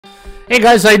Hey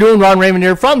guys, how you doing? Ron Raymond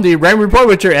here from the Raymond Report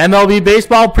with your MLB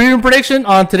Baseball preview prediction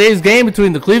on today's game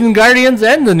between the Cleveland Guardians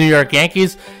and the New York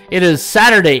Yankees. It is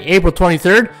Saturday, April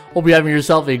 23rd. Hope you're having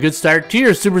yourself a good start to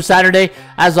your Super Saturday.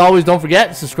 As always, don't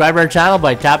forget, subscribe to our channel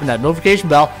by tapping that notification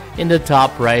bell in the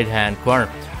top right-hand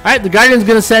corner. Alright, the Guardians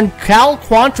going to send Cal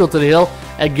Quantrill to the hill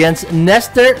against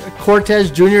Nestor Cortez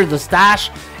Jr., the stash.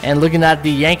 And looking at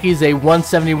the Yankees, a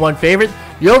 171 favorite.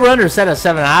 The over-under is set at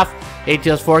 7.5.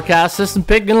 ATS forecast system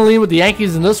pick going to lean with the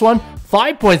Yankees in this one.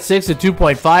 5.6 to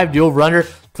 2.5. The over-under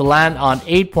to land on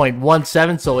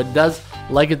 8.17. So it does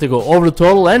like it to go over the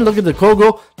total. And look at the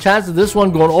Kogo. Chance of this one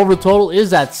going over the total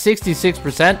is at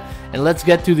 66%. And let's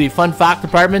get to the fun fact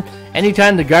department.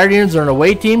 Anytime the Guardians are an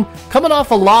away team coming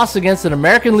off a loss against an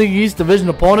American League East division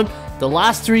opponent the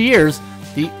last 3 years,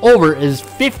 the over is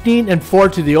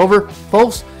 15-4 to the over.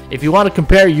 Folks, if you want to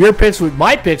compare your picks with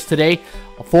my picks today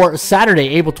for Saturday,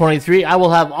 April 23, I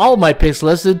will have all of my picks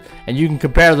listed, and you can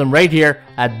compare them right here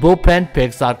at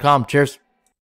bullpenpicks.com. Cheers.